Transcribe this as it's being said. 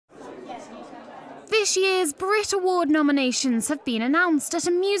This year's Brit Award nominations have been announced at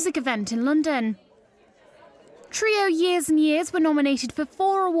a music event in London. Trio Years and Years were nominated for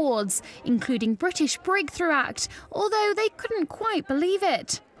 4 awards, including British Breakthrough Act, although they couldn't quite believe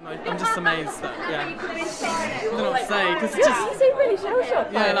it. I'm just amazed that, I don't know what to say, because it's just... You seem really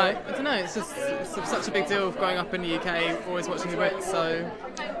shell-shocked. Yeah, I don't know, it's such a big deal of growing up in the UK, always watching the Brits, so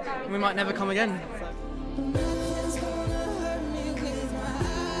we might never come again.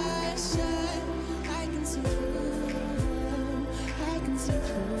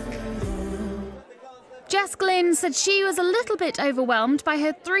 Jess Glynn said she was a little bit overwhelmed by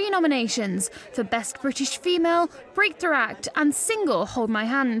her 3 nominations for Best British Female, Breakthrough Act and Single Hold My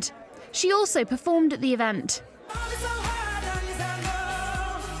Hand. She also performed at the event.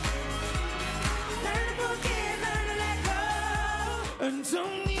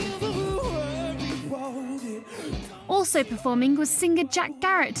 Also performing was singer Jack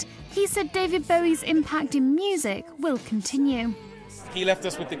Garrett. He said David Bowie's impact in music will continue. He left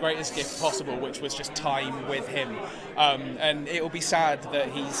us with the greatest gift possible, which was just time with him. And it will be sad that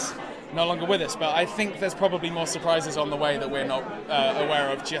he's no longer with us, but I think there's probably more surprises on the way that we're not aware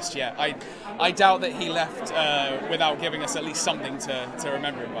of just yet. I doubt that he left without giving us at least something to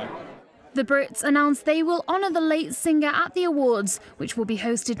remember him by. The Brits announced they will honour the late singer at the awards, which will be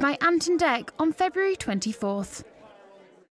hosted by Ant and Dec on February 24th.